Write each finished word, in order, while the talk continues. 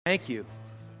Thank you.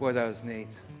 Boy, that was neat.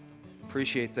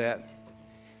 Appreciate that.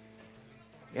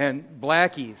 And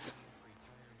Blackies,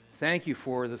 thank you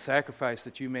for the sacrifice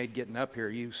that you made getting up here.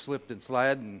 You slipped and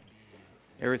slid and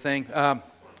everything.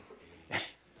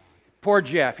 Poor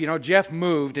Jeff. You know, Jeff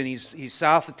moved and he's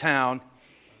south of town,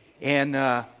 and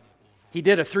he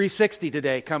did a 360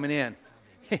 today coming in.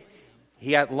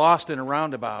 He got lost in a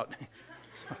roundabout.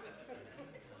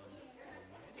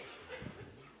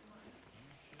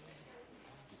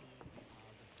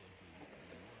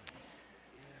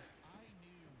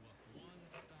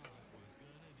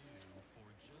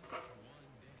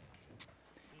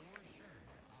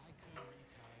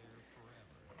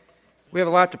 We have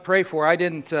a lot to pray for. I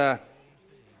didn't...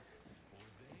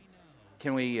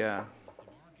 can we...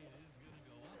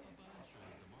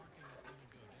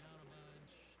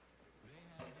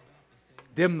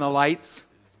 dim the lights?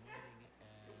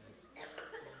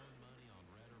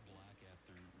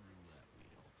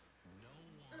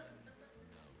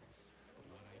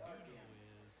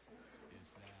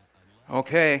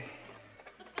 Okay.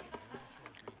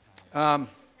 Okay,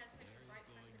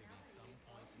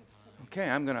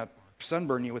 I'm going to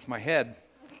sunburn you with my head.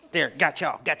 There, got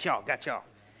y'all.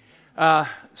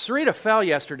 Sarita fell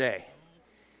yesterday.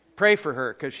 Pray for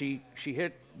her because she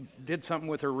did something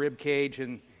with her rib cage,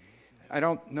 and I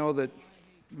don't know that.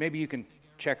 Maybe you can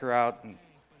check her out.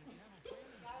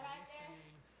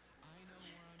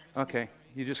 Okay,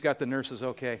 you just got the nurses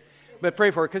okay, but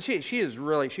pray for her because she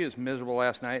was miserable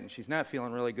last night, and she's not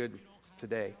feeling really good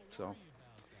today. So,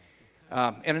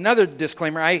 and another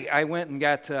disclaimer: I went and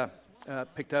got.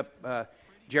 Picked up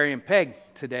Jerry and Peg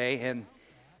today, and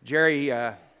Jerry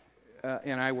and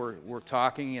I were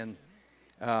talking, and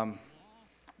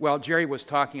while Jerry was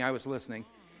talking, I was listening,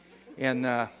 and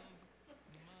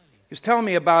he was telling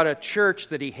me about a church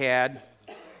that he had,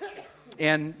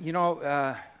 and you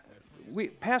know,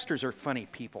 pastors are funny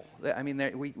people. I mean,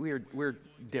 we're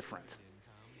different,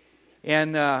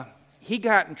 and he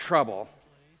got in trouble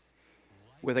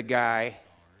with a guy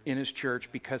in his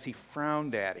church because he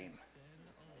frowned at him.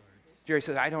 Jerry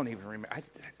says, I don't even remember. I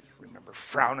remember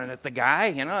frowning at the guy.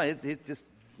 You know, it just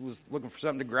was looking for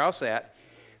something to grouse at.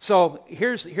 So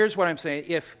here's what I'm saying.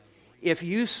 If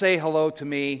you say hello to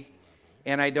me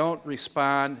and I don't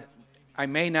respond, I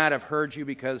may not have heard you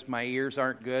because my ears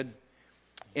aren't good,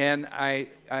 and I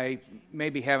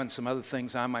may be having some other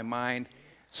things on my mind.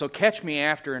 So catch me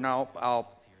after, and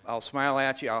I'll smile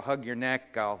at you. I'll hug your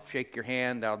neck. I'll shake your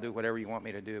hand. I'll do whatever you want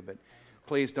me to do, but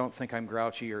please don't think I'm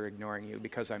grouchy or ignoring you,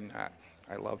 because I'm not.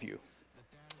 I love you.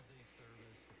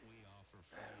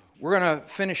 We're going to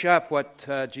finish up what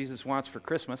Jesus wants for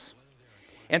Christmas.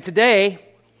 And today,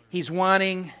 he's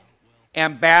wanting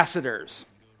ambassadors.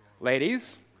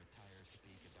 Ladies?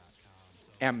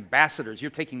 Ambassadors.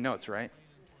 You're taking notes, right?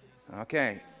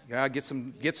 Okay. Yeah, get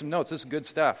some notes. This is good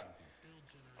stuff.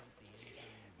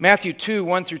 Matthew 2,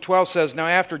 1 through 12 says, Now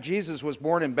after Jesus was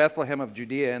born in Bethlehem of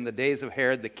Judea in the days of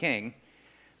Herod the king,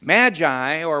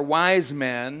 Magi, or wise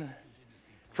men,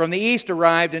 from the east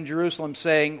arrived in Jerusalem,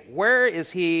 saying, Where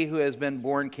is he who has been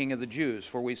born King of the Jews?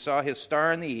 For we saw his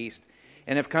star in the east,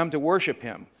 and have come to worship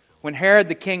him. When Herod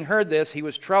the king heard this, he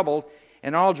was troubled,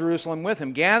 and all Jerusalem with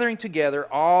him. Gathering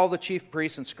together all the chief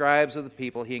priests and scribes of the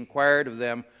people, he inquired of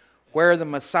them where the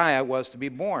Messiah was to be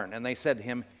born. And they said to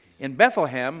him, In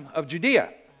Bethlehem of Judea.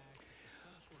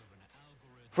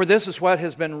 For this is what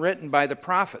has been written by the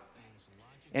prophet.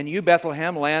 And you,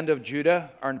 Bethlehem, land of Judah,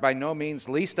 are by no means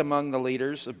least among the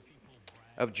leaders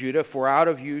of Judah, for out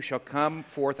of you shall come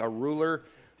forth a ruler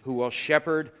who will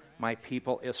shepherd my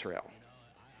people Israel.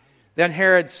 Then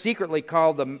Herod secretly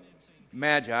called the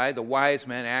Magi, the wise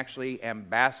men, actually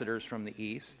ambassadors from the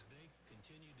east,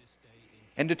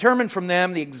 and determined from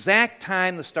them the exact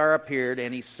time the star appeared,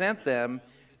 and he sent them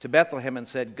to Bethlehem and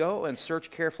said, Go and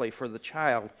search carefully for the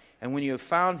child, and when you have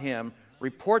found him,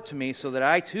 report to me so that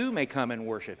I too may come and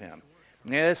worship him.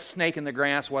 Now, this snake in the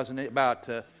grass wasn't about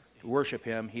to worship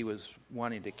him. He was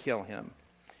wanting to kill him.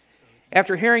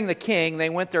 After hearing the king, they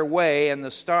went their way, and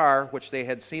the star, which they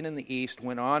had seen in the east,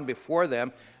 went on before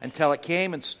them until it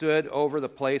came and stood over the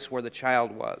place where the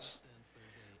child was.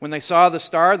 When they saw the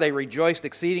star, they rejoiced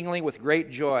exceedingly with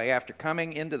great joy. After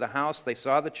coming into the house, they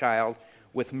saw the child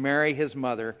with Mary his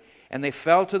mother, and they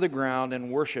fell to the ground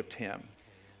and worshipped him.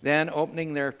 Then,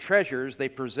 opening their treasures, they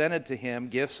presented to him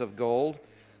gifts of gold,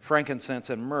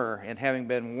 frankincense, and myrrh. And having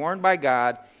been warned by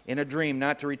God in a dream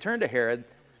not to return to Herod,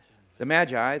 the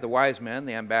Magi, the wise men,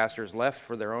 the ambassadors, left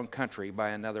for their own country by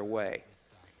another way.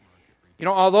 You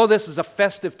know, although this is a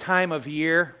festive time of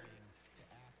year,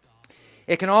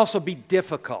 it can also be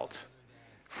difficult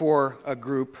for a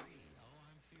group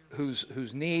whose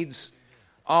needs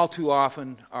all too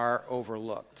often are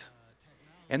overlooked.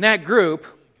 And that group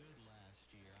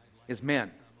is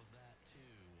men.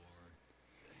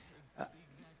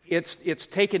 It's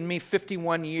taken me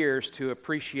 51 years to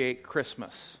appreciate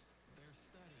Christmas.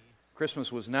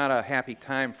 Christmas was not a happy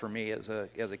time for me as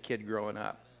a kid growing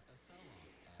up.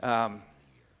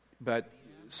 But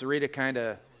Sarita kind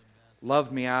of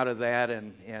loved me out of that,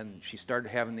 and she started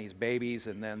having these babies,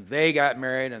 and then they got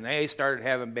married, and they started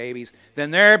having babies.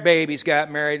 Then their babies got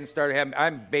married and started having...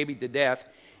 I'm babied to death.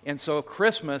 And so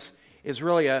Christmas is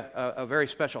really a very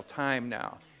special time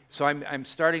now. So I'm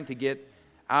starting to get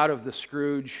out of the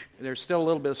Scrooge. There's still a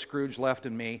little bit of Scrooge left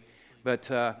in me, but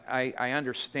I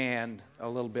understand a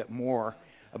little bit more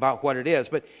about what it is.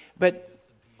 But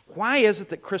why is it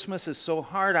that Christmas is so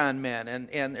hard on men?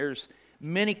 And there's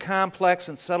many complex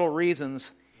and subtle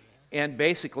reasons, and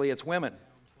basically it's women.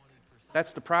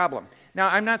 That's the problem. Now,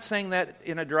 I'm not saying that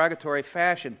in a derogatory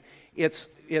fashion. It's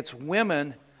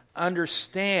women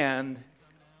understand,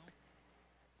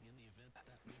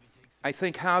 I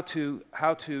think, how to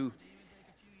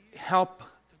help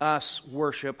us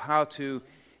worship, how to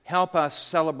help us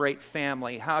celebrate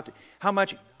family, how the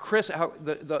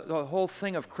whole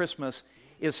thing of Christmas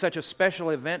is such a special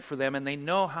event for them, and they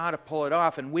know how to pull it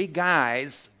off, and we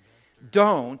guys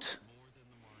don't.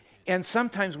 And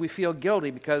sometimes we feel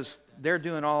guilty because they're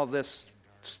doing all of this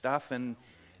stuff, and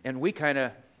we kind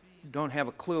of don't have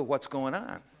a clue of what's going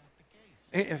on.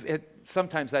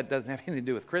 Sometimes that doesn't have anything to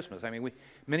do with Christmas. I mean,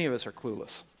 many of us are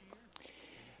clueless.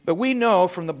 But we know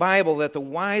from the Bible that the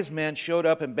wise men showed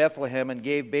up in Bethlehem and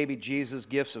gave baby Jesus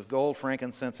gifts of gold,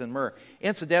 frankincense, and myrrh.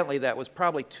 Incidentally, that was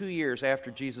probably 2 years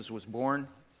after Jesus was born.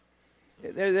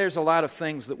 There's a lot of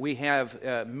things that we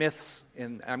have, myths,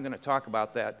 and I'm going to talk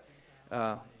about that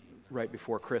right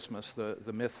before Christmas,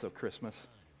 the myths of Christmas.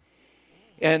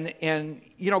 And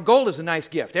you know, gold is a nice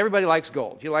gift. Everybody likes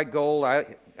gold. You like gold?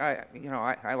 I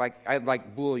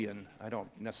like bullion. I don't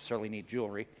necessarily need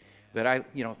jewelry, but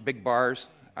big bars.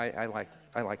 I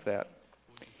like that.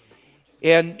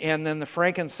 And then the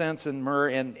frankincense and myrrh,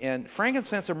 and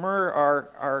frankincense and myrrh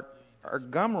are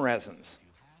gum resins.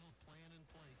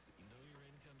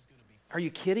 Are you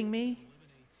kidding me?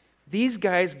 These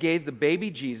guys gave the baby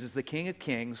Jesus, the King of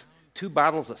Kings, 2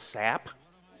 bottles of sap.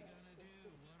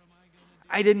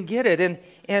 I didn't get it,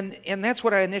 and that's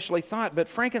what I initially thought. But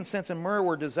frankincense and myrrh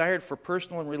were desired for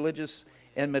personal and religious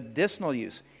and medicinal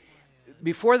use.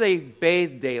 Before they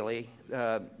bathed daily,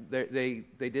 they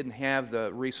didn't have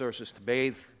the resources to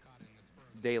bathe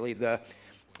daily.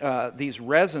 These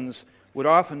resins would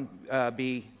often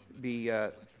be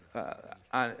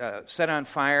set on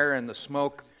fire, and the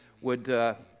smoke would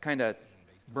kind of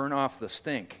burn off the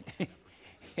stink.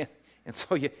 And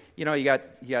so you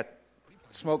got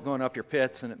smoke going up your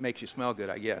pits, and it makes you smell good,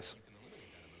 I guess.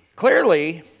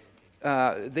 Clearly,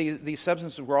 these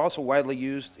substances were also widely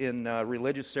used in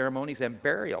religious ceremonies and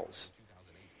burials.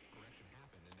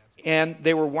 And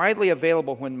they were widely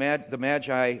available when the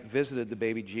Magi visited the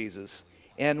baby Jesus,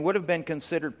 and would have been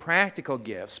considered practical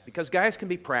gifts, because guys can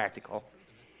be practical,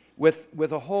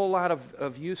 with a whole lot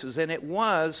of uses. And it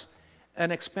was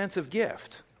an expensive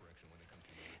gift.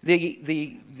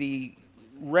 The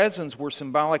resins were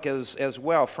symbolic as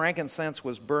well. Frankincense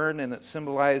was burned, and it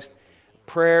symbolized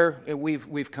prayer.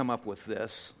 We've come up with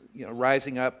this,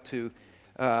 rising up to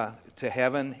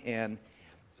heaven, and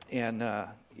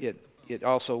it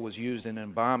also was used in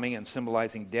embalming and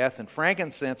symbolizing death. And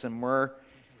frankincense and myrrh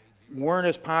weren't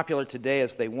as popular today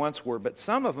as they once were, but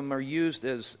some of them are used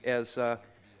as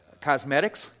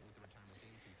cosmetics.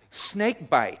 Snake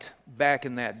bite back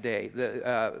in that day.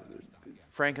 The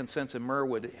frankincense and myrrh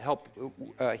would help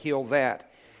heal that.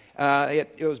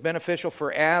 It was beneficial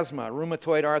for asthma,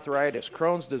 rheumatoid arthritis,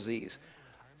 Crohn's disease,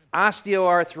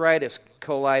 osteoarthritis,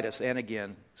 colitis, and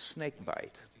again, snake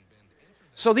bite.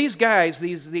 So these guys,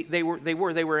 they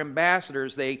were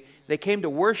ambassadors. They came to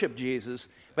worship Jesus,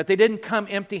 but they didn't come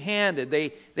empty-handed.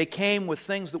 They came with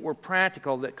things that were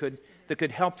practical that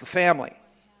could help the family.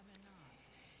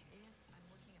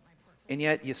 And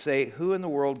yet you say, who in the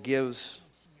world gives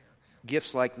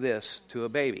gifts like this to a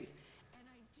baby?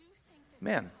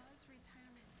 Men.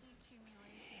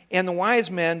 And the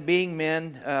wise men, being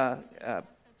men,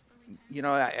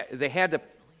 they had to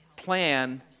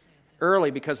plan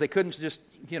early, because they couldn't just,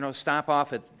 stop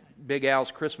off at Big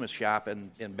Al's Christmas shop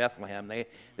in Bethlehem.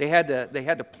 They had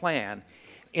to plan.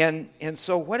 And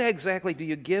so what exactly do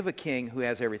you give a king who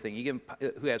has everything? You give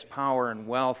him who has power and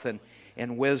wealth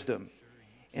and wisdom.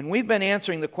 And we've been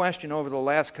answering the question over the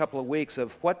last couple of weeks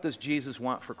of what does Jesus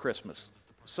want for Christmas?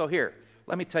 So here,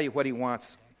 let me tell you what he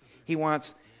wants. He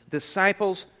wants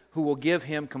disciples who will give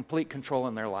him complete control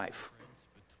in their life.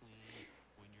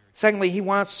 Secondly, he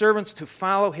wants servants to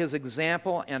follow his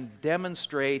example and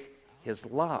demonstrate his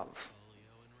love.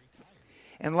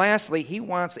 And lastly, he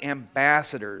wants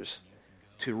ambassadors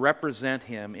to represent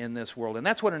him in this world. And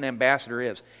that's what an ambassador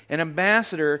is. An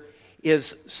ambassador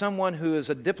is someone who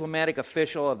is a diplomatic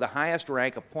official of the highest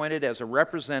rank appointed as a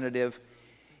representative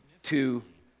to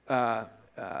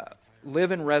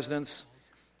live in residence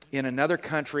in another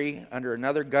country under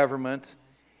another government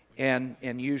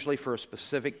and usually for a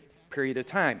specific period of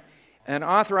time. An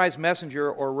authorized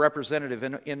messenger or representative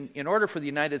in order for the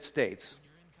United States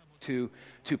to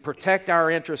protect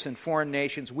our interests in foreign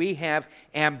nations, we have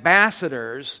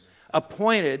ambassadors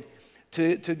appointed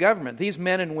to government. These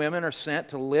men and women are sent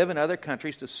to live in other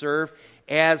countries to serve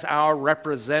as our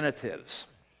representatives.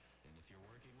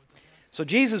 So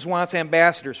Jesus wants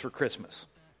ambassadors for Christmas.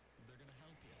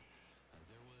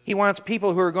 He wants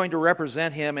people who are going to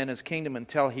represent him and his kingdom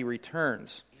until he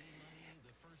returns.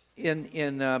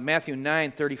 In Matthew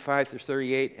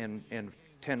 9:35-38 and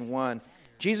 10:1,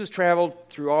 Jesus traveled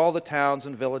through all the towns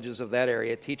and villages of that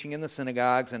area, teaching in the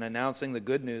synagogues and announcing the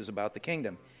good news about the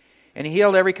kingdom. And he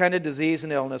healed every kind of disease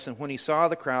and illness, and when he saw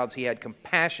the crowds, he had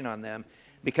compassion on them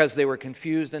because they were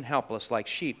confused and helpless like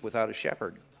sheep without a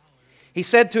shepherd. He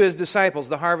said to his disciples,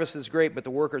 "The harvest is great, but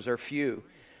the workers are few.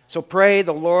 So pray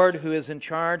the Lord who is in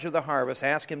charge of the harvest,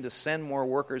 ask him to send more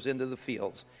workers into the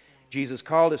fields." Jesus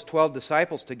called his 12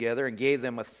 disciples together and gave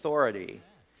them authority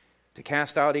to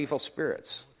cast out evil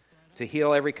spirits, to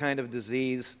heal every kind of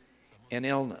disease and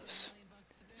illness.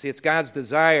 See, it's God's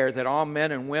desire that all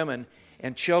men and women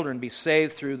and children be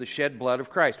saved through the shed blood of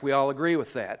Christ. We all agree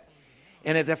with that.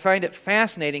 And I find it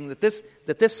fascinating that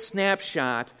this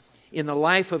snapshot in the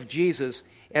life of Jesus,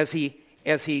 as he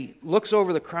looks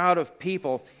over the crowd of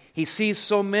people, he sees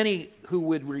so many who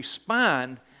would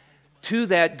respond to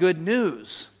that good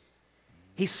news.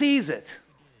 He sees it.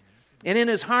 And in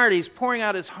his heart, he's pouring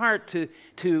out his heart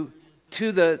to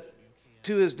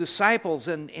his disciples,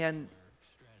 and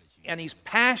he's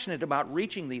passionate about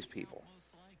reaching these people.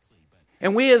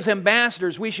 And we as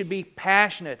ambassadors, we should be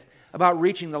passionate about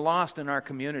reaching the lost in our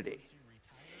community.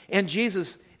 And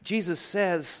Jesus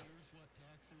says,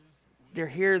 they're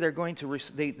here,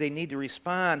 they need to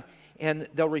respond, and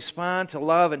they'll respond to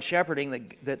love and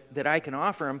shepherding that I can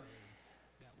offer them,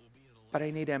 but I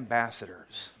need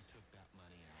ambassadors.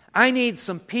 I need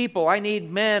some people, I need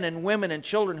men and women and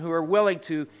children who are willing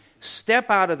to step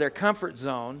out of their comfort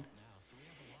zone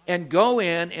and go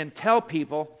in and tell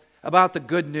people about the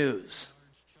good news.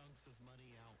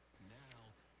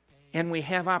 And we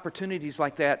have opportunities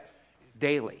like that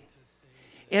daily.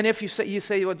 And if you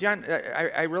say, well, John,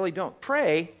 I really don't.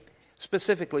 Pray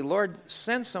specifically, Lord,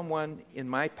 send someone in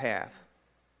my path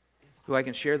who I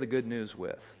can share the good news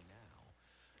with.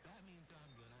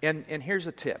 And here's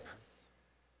a tip.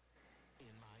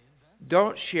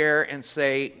 Don't share and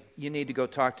say, you need to go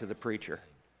talk to the preacher.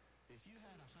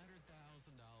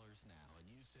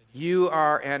 You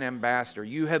are an ambassador.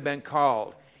 You have been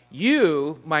called.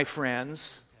 You, my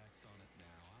friends,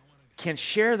 can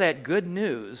share that good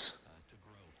news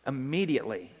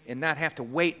immediately and not have to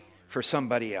wait for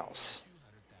somebody else.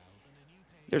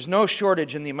 There's no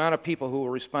shortage in the amount of people who will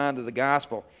respond to the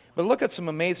gospel. But look at some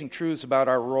amazing truths about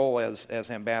our role as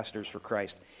ambassadors for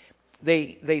Christ.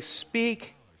 They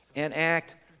speak and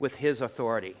act with his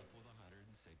authority.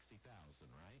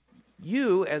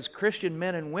 You, as Christian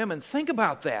men and women, think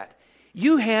about that.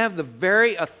 You have the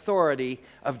very authority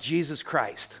of Jesus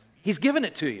Christ. He's given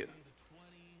it to you.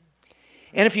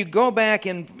 And if you go back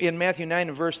in Matthew 9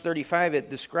 and verse 35, it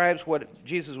describes what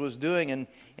Jesus was doing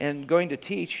and going to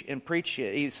teach and preach.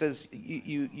 He says,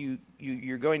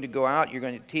 you're going to go out, you're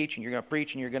going to teach, and you're going to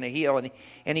preach, and you're going to heal.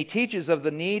 And he teaches of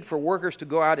the need for workers to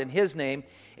go out in his name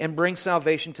and bring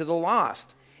salvation to the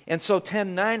lost. And so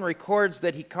 10:9 records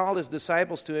that he called his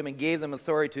disciples to him and gave them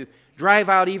authority to drive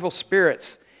out evil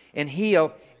spirits and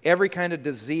heal every kind of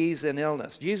disease and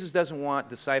illness. Jesus doesn't want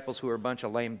disciples who are a bunch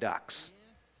of lame ducks.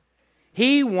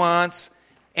 He wants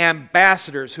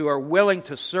ambassadors who are willing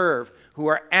to serve, who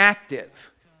are active,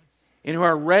 and who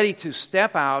are ready to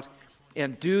step out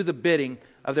and do the bidding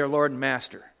of their Lord and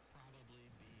Master.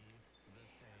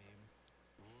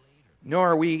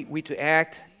 Nor are we to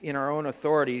act in our own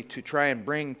authority to try and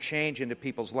bring change into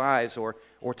people's lives or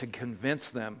to convince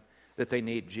them that they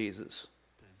need Jesus.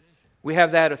 We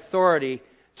have that authority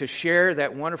to share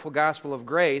that wonderful gospel of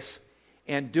grace,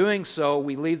 and doing so,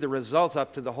 we leave the results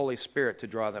up to the Holy Spirit to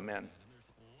draw them in.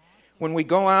 When we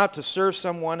go out to serve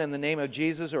someone in the name of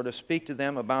Jesus or to speak to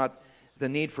them about the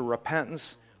need for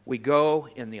repentance, we go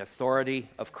in the authority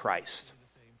of Christ.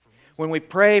 When we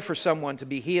pray for someone to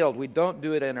be healed, we don't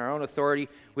do it in our own authority.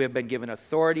 We have been given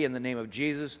authority in the name of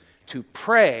Jesus to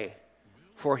pray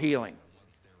for healing.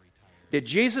 Did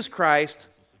Jesus Christ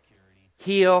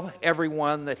heal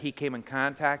everyone that he came in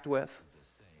contact with?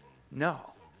 No.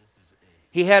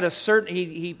 He had a certain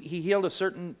he healed a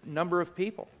certain number of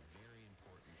people.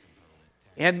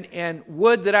 And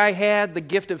would that I had the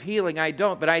gift of healing. I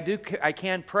don't, but I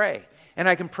can pray. And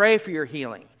I can pray for your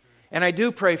healing. And I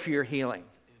do pray for your healing.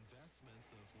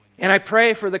 And I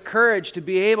pray for the courage to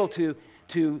be able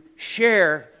to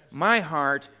share my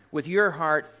heart with your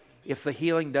heart if the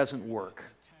healing doesn't work.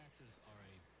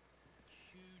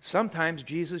 Sometimes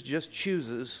Jesus just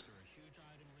chooses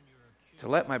to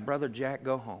let my brother Jack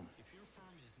go home.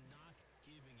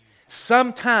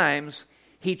 Sometimes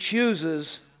he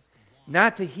chooses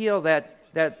not to heal that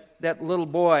little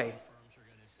boy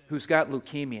who's got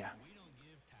leukemia.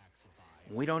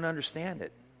 We don't understand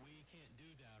it.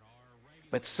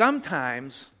 But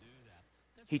sometimes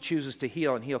he chooses to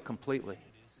heal and heal completely.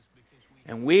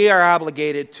 And we are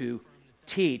obligated to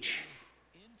teach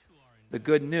the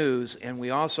good news, and we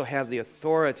also have the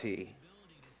authority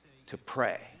to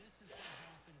pray.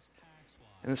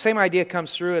 And the same idea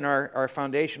comes through in our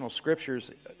foundational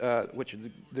scriptures, which is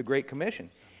the Great Commission.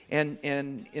 And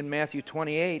in Matthew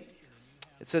 28,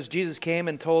 it says, Jesus came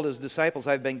and told his disciples,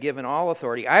 I've been given all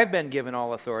authority. I've been given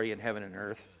all authority in heaven and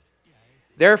earth.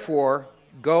 Therefore,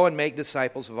 go and make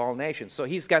disciples of all nations. So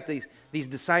he's got these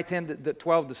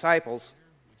 12 disciples,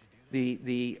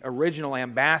 the original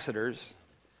ambassadors.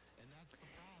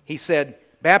 He said,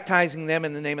 baptizing them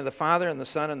in the name of the Father and the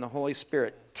Son and the Holy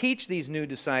Spirit. Teach these new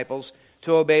disciples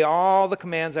to obey all the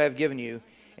commands I have given you,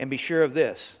 and be sure of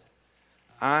this,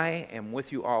 I am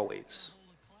with you always,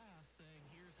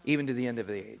 even to the end of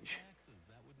the age.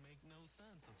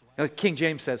 Now, King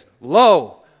James says,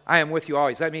 lo, I am with you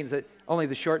always. That means that only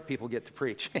the short people get to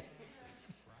preach.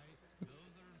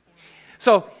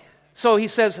 So he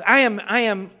says, I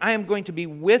am going to be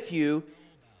with you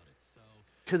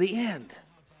to the end.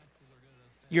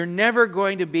 You're never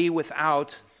going to be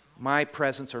without my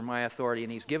presence or my authority,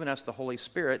 and he's given us the Holy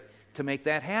Spirit to make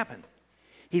that happen.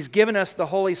 He's given us the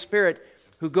Holy Spirit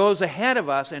who goes ahead of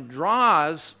us and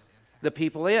draws the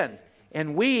people in.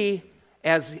 And we,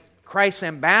 as Christ's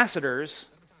ambassadors,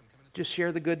 just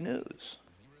share the good news.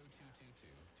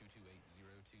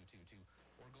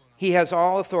 He has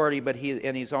all authority, but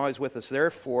he's always with us.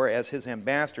 Therefore, as his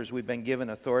ambassadors, we've been given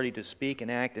authority to speak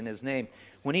and act in his name.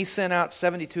 When he sent out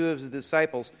 72 of his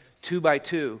disciples, 2 by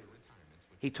 2,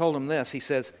 he told them this. He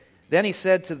says, then he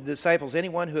said to the disciples,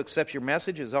 anyone who accepts your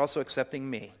message is also accepting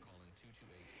me.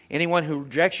 Anyone who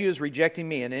rejects you is rejecting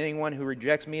me, and anyone who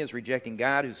rejects me is rejecting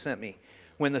God who sent me.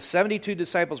 When the 72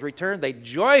 disciples returned, they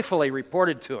joyfully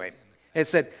reported to him. They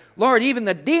said, Lord, even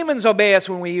the demons obey us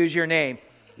when we use your name.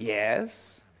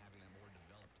 Yes.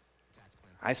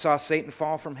 I saw Satan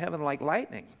fall from heaven like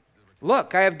lightning.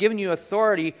 Look, I have given you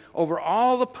authority over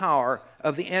all the power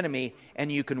of the enemy,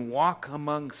 and you can walk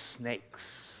among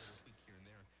snakes.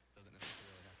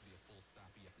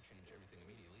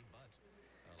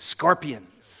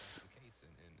 Scorpions.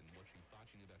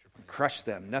 Crush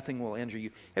them. Nothing will injure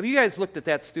you. Have you guys looked at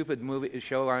that stupid movie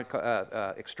show on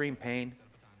Extreme Pain?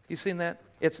 You seen that?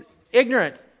 It's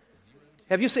ignorant.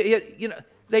 Have you seen it? You know,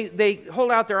 they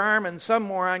hold out their arm and some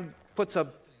moron puts a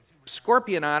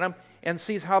scorpion on them and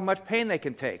sees how much pain they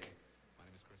can take.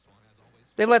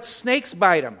 They let snakes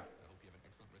bite them.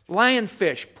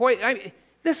 Lionfish.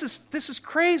 This is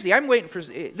crazy. I'm waiting for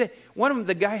one of them.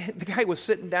 The guy was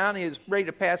sitting down. He was ready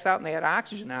to pass out, and they had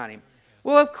oxygen on him.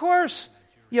 Well, of course,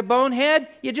 you bonehead.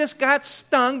 You just got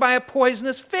stung by a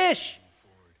poisonous fish.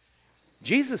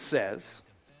 Jesus says,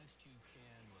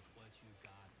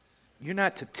 you're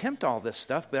not to tempt all this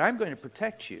stuff, but I'm going to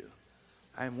protect you.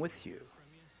 I'm with you.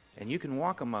 And you can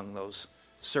walk among those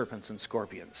serpents and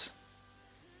scorpions.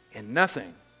 And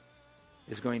nothing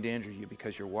is going to injure you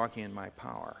because you're walking in my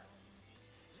power.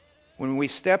 When we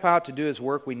step out to do his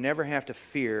work, we never have to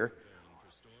fear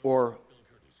or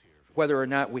whether or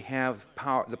not we have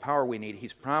the power we need.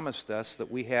 He's promised us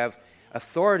that we have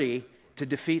authority to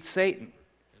defeat Satan.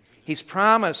 He's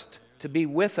promised to be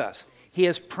with us. He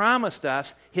has promised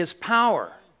us his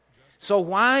power. So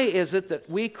why is it that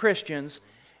we Christians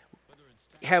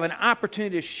have an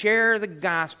opportunity to share the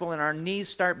gospel and our knees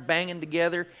start banging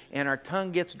together and our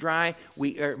tongue gets dry,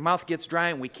 our mouth gets dry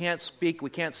and we can't speak, we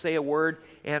can't say a word,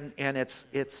 and it's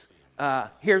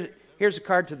here's a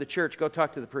card to the church, go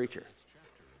talk to the preacher.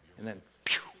 And then,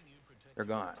 phew, they're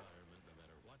gone.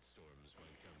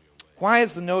 Why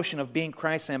is the notion of being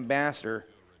Christ's ambassador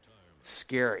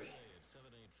scary?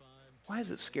 Why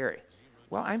is it scary?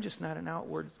 Well, I'm just not an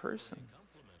outward person.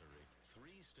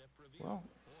 Well,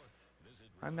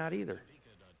 I'm not either.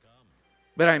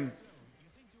 But I'm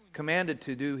commanded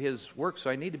to do His work, so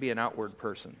I need to be an outward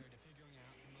person.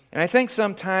 And I think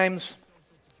sometimes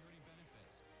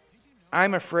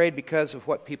I'm afraid because of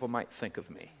what people might think of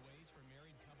me.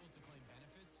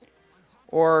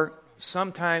 Or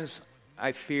sometimes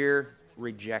I fear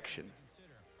rejection.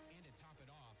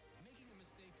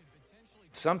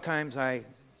 Sometimes I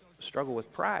struggle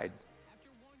with pride.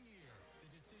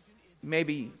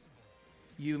 Maybe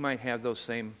you might have those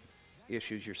same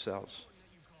issues yourselves.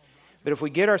 But if we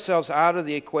get ourselves out of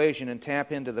the equation and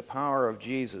tap into the power of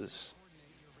Jesus,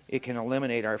 it can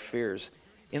eliminate our fears.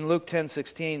 In Luke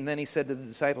 10:16, then He said to the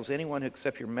disciples, anyone who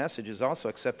accepts your message is also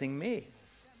accepting me.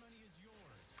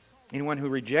 Anyone who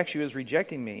rejects you is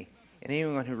rejecting me. And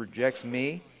anyone who rejects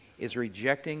me is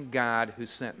rejecting God who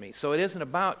sent me. So it isn't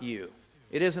about you.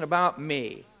 It isn't about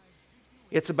me.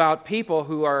 It's about people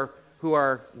who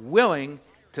are willing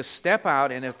to step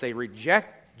out, and if they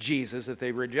reject Jesus, if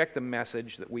they reject the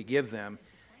message that we give them,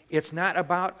 it's not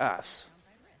about us.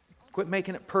 Quit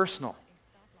making it personal.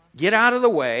 Get out of the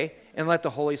way and let the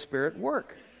Holy Spirit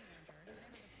work.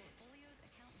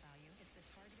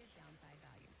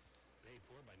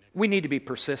 We need to be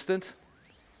persistent.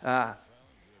 I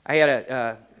had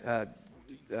a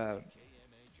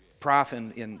prof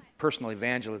in personal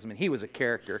evangelism, and he was a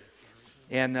character.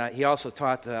 And he also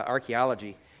taught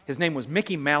archaeology. His name was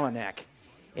Mickey Malinak,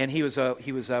 and he was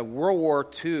a World War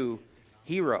II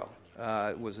hero.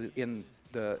 Was in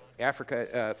the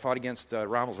Africa, fought against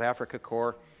Rommel's Africa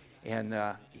Corps, and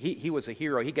he was a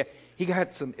hero. He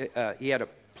had a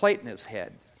plate in his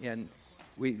head, and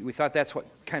we thought that's what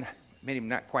kind of made him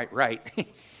not quite right.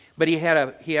 But he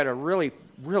had a really,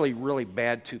 really, really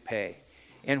bad toupee.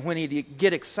 And when he'd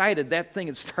get excited, that thing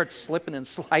would start slipping and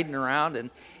sliding around,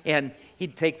 and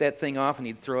he'd take that thing off and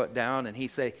he'd throw it down, and he'd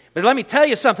say, but let me tell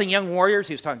you something, young warriors.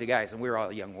 He was talking to guys, and we were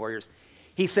all young warriors.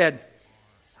 He said,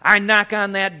 I knock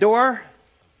on that door,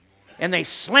 and they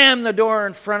slam the door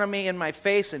in front of me in my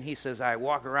face, and he says, I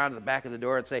walk around to the back of the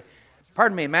door and say,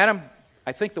 pardon me, madam,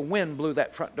 I think the wind blew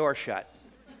that front door shut.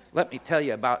 Let me tell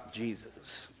you about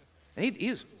Jesus. And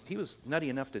he was nutty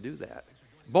enough to do that.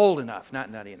 Bold enough,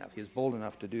 not nutty enough. He was bold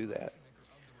enough to do that.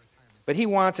 But he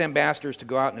wants ambassadors to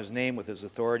go out in his name with his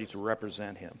authority to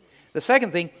represent him. The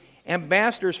second thing,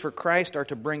 ambassadors for Christ are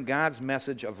to bring God's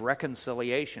message of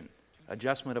reconciliation,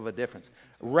 adjustment of a difference,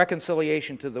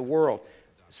 reconciliation to the world.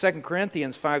 2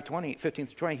 Corinthians 5:20,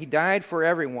 15-20, he died for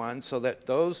everyone so that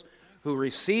those who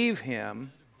receive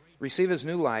him, receive his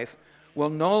new life, will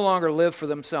no longer live for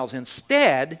themselves.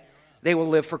 Instead, they will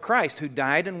live for Christ, who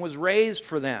died and was raised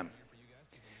for them.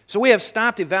 So we have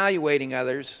stopped evaluating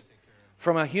others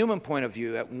from a human point of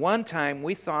view. At one time,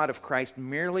 we thought of Christ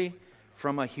merely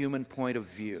from a human point of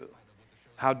view.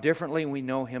 How differently we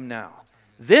know him now.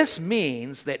 This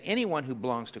means that anyone who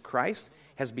belongs to Christ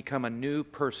has become a new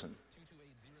person.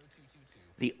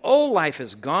 The old life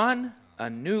is gone, a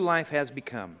new life has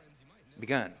begun.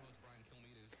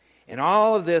 And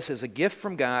all of this is a gift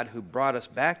from God who brought us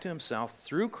back to himself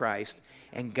through Christ,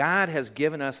 and God has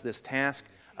given us this task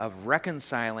of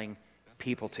reconciling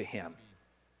people to him.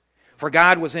 For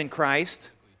God was in Christ,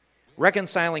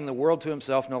 reconciling the world to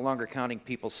himself, no longer counting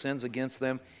people's sins against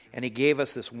them, and he gave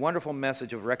us this wonderful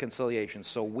message of reconciliation.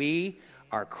 So we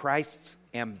are Christ's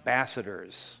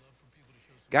ambassadors.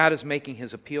 God is making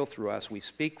his appeal through us. We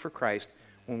speak for Christ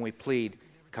when we plead,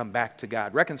 come back to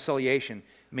God. Reconciliation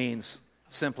means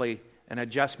simply an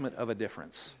adjustment of a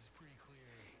difference.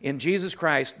 In Jesus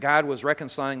Christ, God was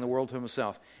reconciling the world to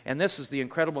himself. And this is the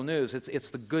incredible news. It's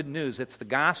the good news. It's the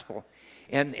gospel.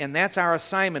 And that's our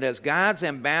assignment as God's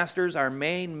ambassadors. Our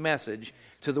main message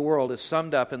to the world is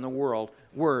summed up in the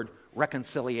word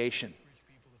reconciliation.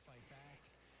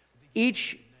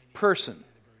 Each person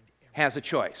has a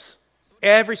choice.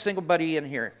 Every single buddy in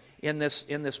here, in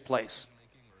this place,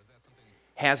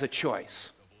 has a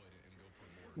choice.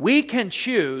 We can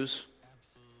choose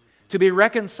to be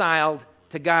reconciled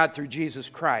to God through Jesus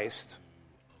Christ,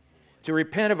 to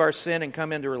repent of our sin and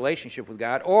come into relationship with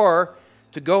God, or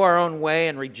to go our own way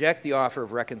and reject the offer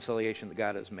of reconciliation that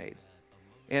God has made.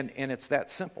 And it's that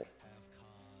simple.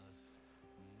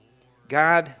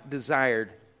 God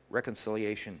desired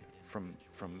reconciliation for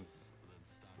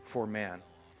man.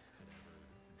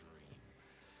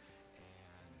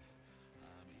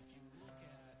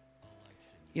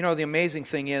 You know, the amazing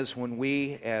thing is when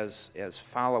we, as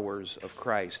followers of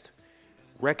Christ,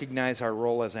 recognize our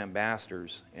role as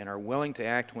ambassadors and are willing to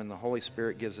act when the Holy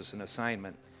Spirit gives us an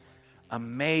assignment,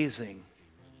 amazing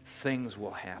things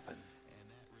will happen.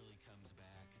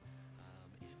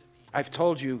 I've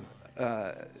told you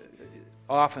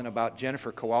often about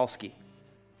Jennifer Kowalski.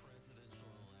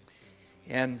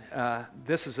 And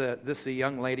this is a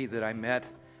young lady that I met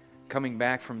coming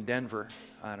back from Denver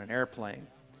on an airplane.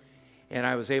 And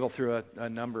I was able, through a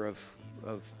number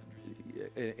of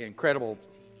incredible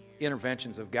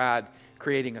interventions of God,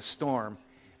 creating a storm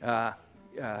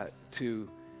to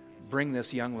bring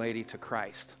this young lady to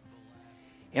Christ.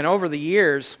 And over the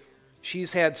years,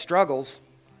 she's had struggles,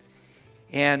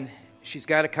 and she's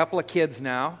got a couple of kids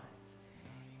now,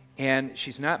 and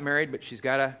she's not married, but she's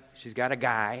got a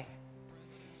guy.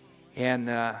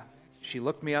 And she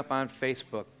looked me up on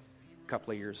Facebook a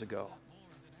couple of years ago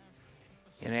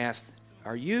and asked,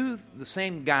 "Are you the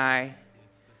same guy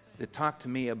that talked to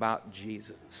me about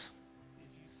Jesus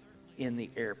in the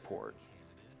airport?"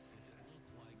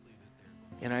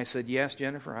 And I said, "Yes,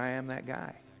 Jennifer, I am that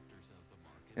guy."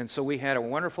 And so we had a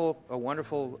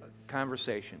wonderful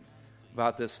conversation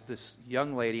about this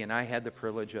young lady, and I had the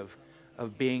privilege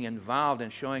of being involved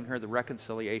and showing her the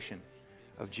reconciliation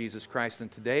of Jesus Christ.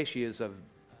 And today she is a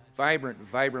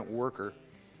vibrant worker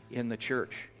in the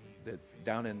church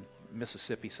down in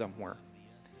Mississippi somewhere.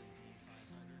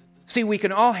 See, we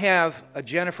can all have a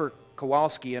Jennifer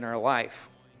Kowalski in our life,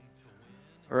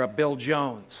 or a Bill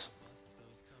Jones.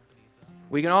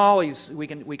 We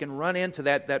can run into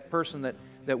that person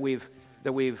that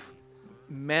we've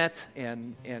met,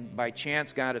 and by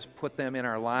chance God has put them in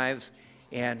our lives,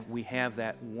 and we have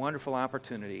that wonderful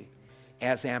opportunity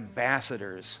as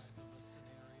ambassadors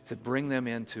to bring them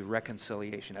into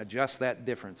reconciliation, adjust that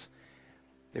difference.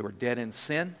 They were dead in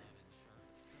sin.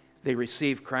 They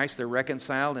received Christ. They're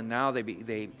reconciled, and now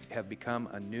they have become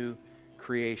a new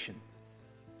creation.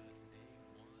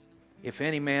 If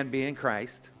any man be in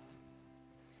Christ,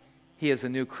 he is a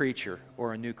new creature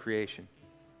or a new creation.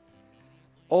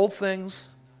 Old things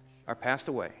are passed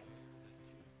away.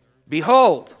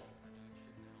 Behold,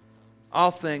 all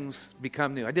things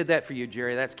become new. I did that for you,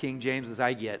 Jerry. That's King James as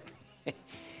I get.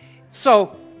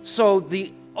 So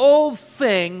the old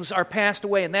things are passed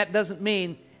away, and that doesn't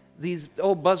mean these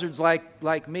old buzzards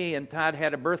like me, and Todd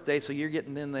had a birthday, so you're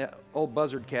getting in the old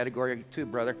buzzard category too,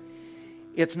 brother.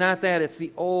 It's not that. It's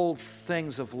the old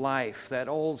things of life, that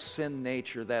old sin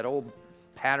nature, that old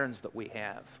patterns that we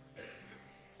have.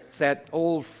 It's that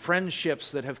old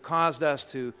friendships that have caused us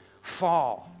to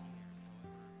fall.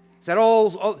 It's that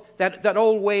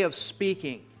old way of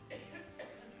speaking,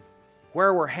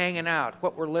 where we're hanging out,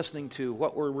 what we're listening to,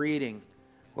 what we're reading,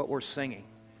 what we're singing.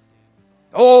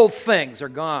 Old things are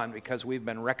gone because we've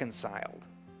been reconciled.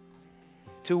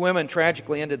 2 women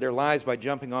tragically ended their lives by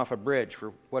jumping off a bridge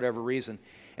for whatever reason.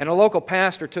 And a local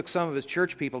pastor took some of his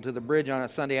church people to the bridge on a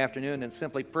Sunday afternoon and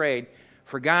simply prayed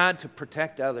for God to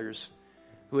protect others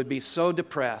who would be so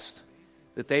depressed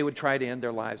that they would try to end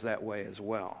their lives that way as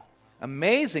well.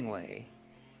 Amazingly,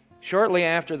 shortly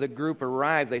after the group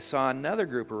arrived, they saw another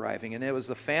group arriving, and it was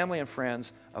the family and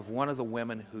friends of one of the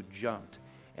women who jumped,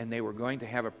 and they were going to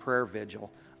have a prayer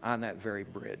vigil on that very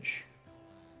bridge.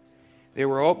 They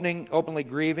were openly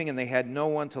grieving, and they had no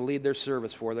one to lead their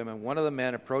service for them, and one of the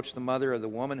men approached the mother of the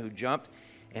woman who jumped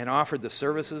and offered the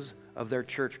services of their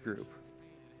church group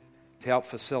to help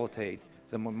facilitate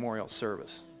the memorial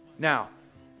service. Now,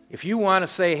 if you want to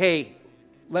say, "Hey,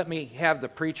 let me have the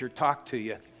preacher talk to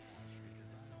you,"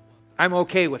 I'm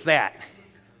okay with that.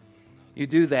 You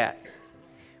do that.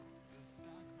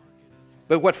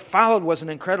 But what followed was an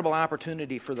incredible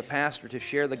opportunity for the pastor to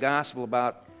share the gospel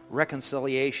about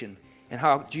reconciliation and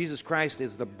how Jesus Christ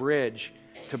is the bridge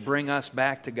to bring us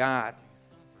back to God.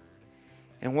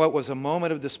 And what was a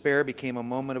moment of despair became a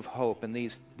moment of hope. And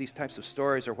these types of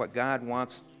stories are what God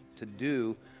wants to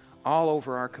do all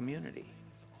over our community.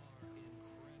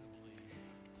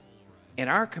 And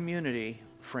our community,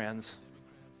 friends,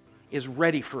 is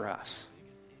ready for us.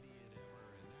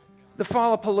 The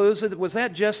Fall of Palooza, was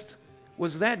that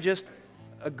just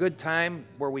a good time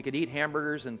where we could eat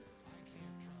hamburgers and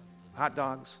hot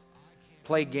dogs,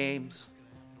 play games,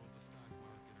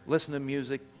 listen to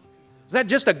music? Was that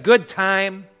just a good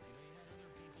time?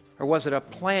 Or was it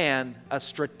a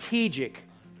strategic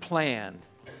plan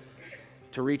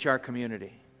to reach our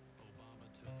community?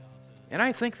 And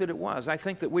I think that it was. I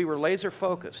think that we were laser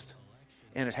focused,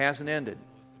 and it hasn't ended.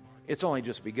 It's only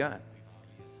just begun.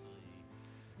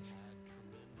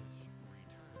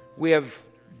 We have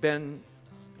been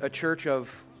a church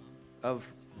of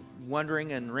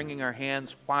wondering and wringing our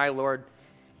hands. Why, Lord?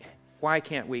 Why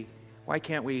can't we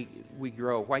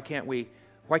grow? Why can't we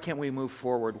move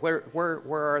forward?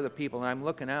 Where are the people? And I'm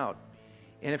looking out.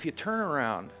 And if you turn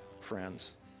around,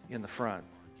 friends, in the front,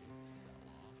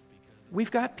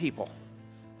 we've got people.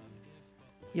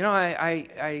 You know,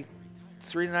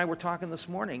 Serena and I were talking this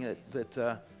morning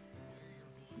that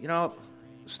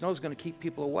snow's going to keep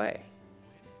people away.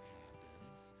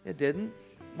 It didn't.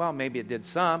 Well, maybe it did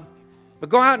some. But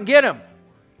go out and get them.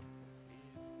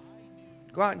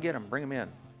 Go out and get them. Bring them in.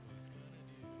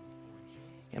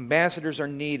 Ambassadors are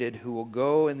needed who will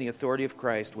go in the authority of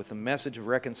Christ with the message of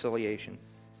reconciliation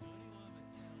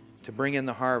to bring in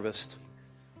the harvest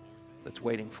that's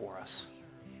waiting for us.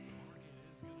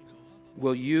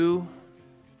 Will you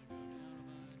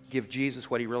give Jesus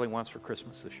what he really wants for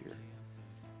Christmas this year?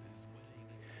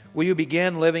 Will you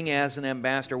begin living as an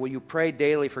ambassador? Will you pray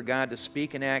daily for God to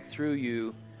speak and act through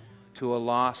you to a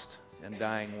lost and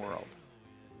dying world?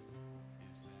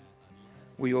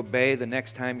 Will you obey the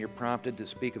next time you're prompted to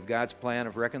speak of God's plan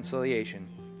of reconciliation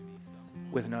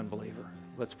with an unbeliever?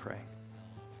 Let's pray.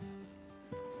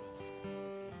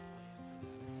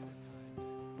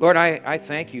 Lord, I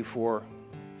thank you for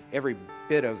every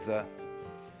bit of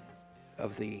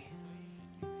the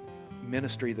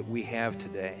ministry that we have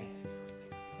today.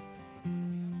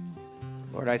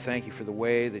 Lord, I thank you for the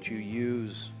way that you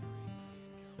use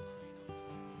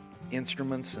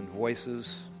instruments and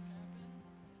voices,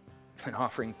 an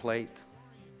offering plate,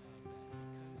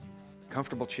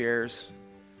 comfortable chairs,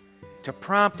 to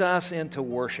prompt us into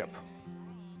worship.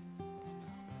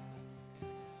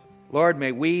 Lord,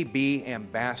 may we be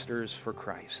ambassadors for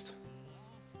Christ.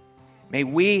 May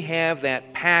we have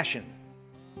that passion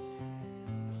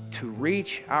to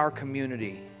reach our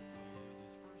community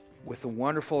with the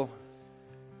wonderful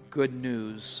good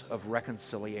news of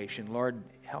reconciliation. Lord,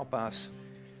 help us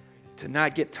to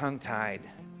not get tongue-tied.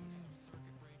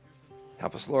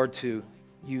 Help us, Lord, to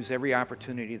use every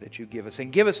opportunity that you give us. And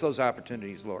give us those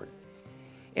opportunities, Lord.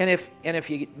 And if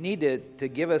you need to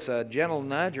give us a gentle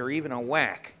nudge or even a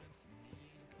whack,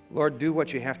 Lord, do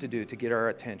what you have to do to get our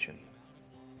attention.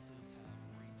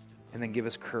 And then give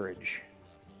us courage.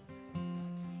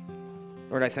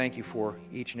 Lord, I thank you for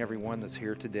each and every one that's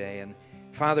here today. And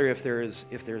Father, if there's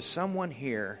someone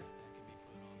here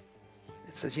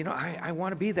that says, I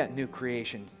want to be that new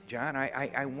creation, John.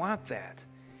 I want that.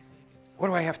 What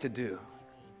do I have to do?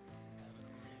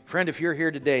 Friend, if you're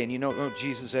here today and you don't know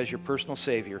Jesus as your personal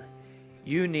Savior,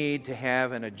 you need to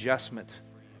have an adjustment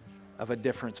of a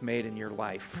difference made in your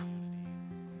life.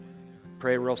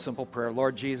 Pray a real simple prayer.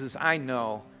 Lord Jesus, I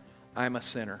know I'm a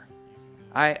sinner.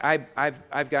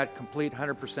 I've got complete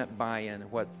 100% buy-in in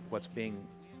what's being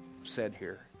said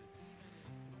here.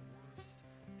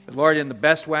 But Lord, in the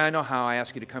best way I know how, I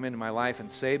ask you to come into my life and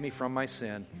save me from my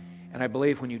sin. And I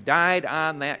believe when you died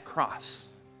on that cross,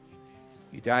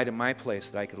 you died in my place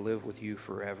that I could live with you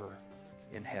forever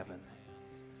in heaven.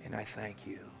 And I thank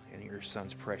you in your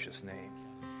Son's precious name.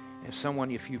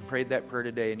 If you prayed that prayer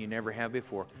today and you never have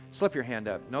before, slip your hand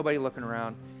up. Nobody looking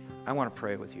around. I want to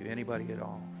pray with you. Anybody at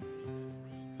all?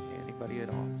 Anybody at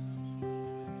all?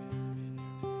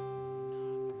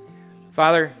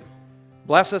 Father,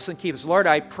 bless us and keep us. Lord,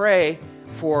 I pray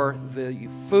for the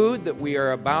food that we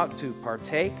are about to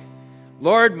partake.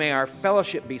 Lord, may our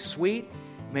fellowship be sweet.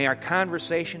 May our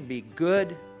conversation be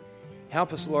good.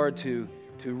 Help us, Lord, to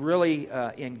really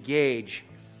engage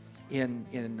in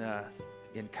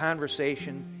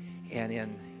conversation and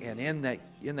in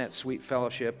that sweet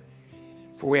fellowship.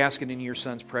 For we ask it in your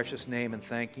Son's precious name and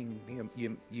thanking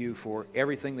you for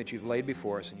everything that you've laid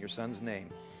before us in your Son's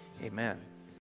name. Amen.